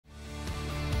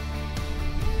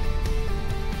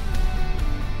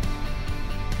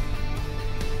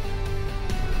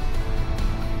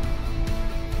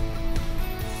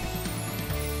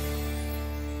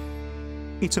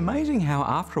It's amazing how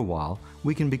after a while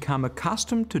we can become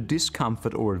accustomed to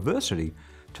discomfort or adversity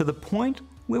to the point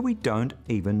where we don't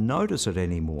even notice it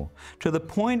anymore, to the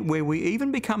point where we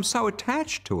even become so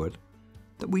attached to it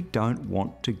that we don't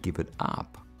want to give it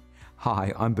up.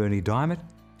 Hi, I'm Bernie Diamond,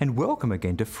 and welcome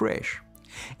again to Fresh.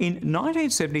 In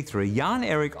 1973,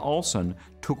 Jan-Erik Olsson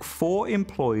took 4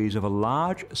 employees of a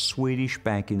large Swedish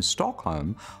bank in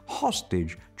Stockholm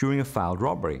hostage during a failed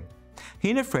robbery.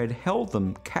 He and a friend held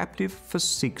them captive for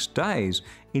 6 days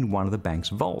in one of the bank's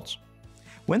vaults.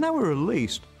 When they were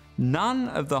released, none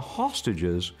of the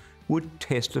hostages would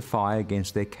testify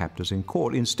against their captors in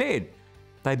court. Instead,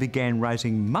 they began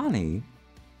raising money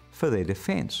for their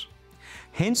defense.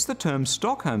 Hence the term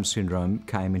Stockholm Syndrome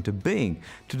came into being,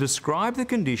 to describe the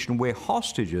condition where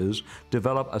hostages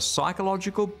develop a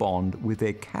psychological bond with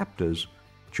their captors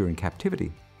during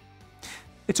captivity.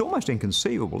 It's almost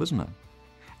inconceivable, isn't it?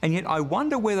 And yet I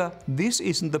wonder whether this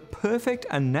isn't the perfect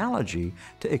analogy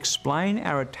to explain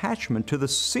our attachment to the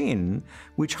sin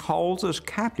which holds us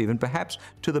captive, and perhaps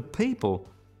to the people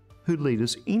who lead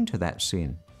us into that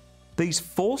sin. These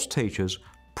false teachers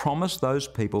promise those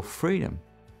people freedom,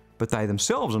 but they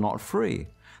themselves are not free.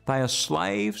 They are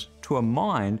slaves to a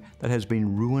mind that has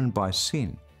been ruined by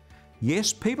sin.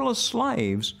 Yes, people are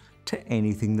slaves to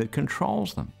anything that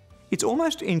controls them. It's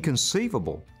almost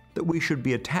inconceivable that we should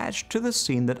be attached to the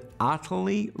sin that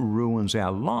utterly ruins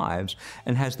our lives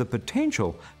and has the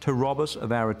potential to rob us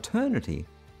of our eternity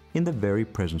in the very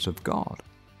presence of God.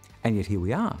 And yet here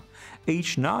we are,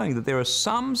 each knowing that there are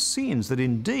some sins that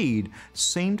indeed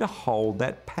seem to hold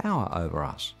that power over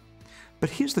us. But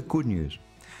here's the good news.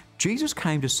 Jesus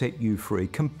came to set you free,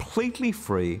 completely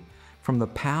free from the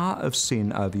power of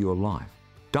sin over your life.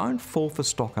 Don't fall for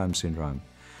Stockholm Syndrome.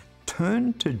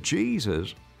 Turn to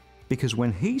Jesus, because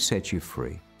when He sets you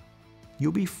free,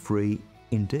 you'll be free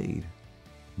indeed.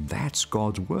 That's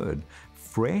God's Word,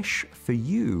 fresh for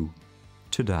you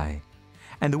today.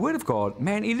 And the Word of God,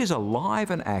 man, it is alive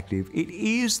and active. It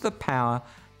is the power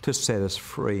to set us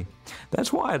free.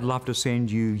 That's why I'd love to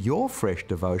send you your Fresh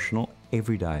devotional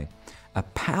every day. A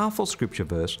powerful scripture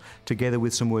verse together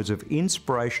with some words of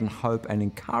inspiration, hope, and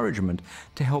encouragement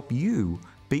to help you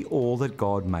be all that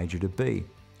God made you to be.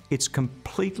 It's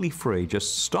completely free.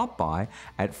 Just stop by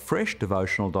at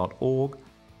freshdevotional.org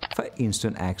for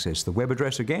instant access. The web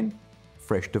address again,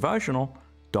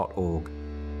 freshdevotional.org.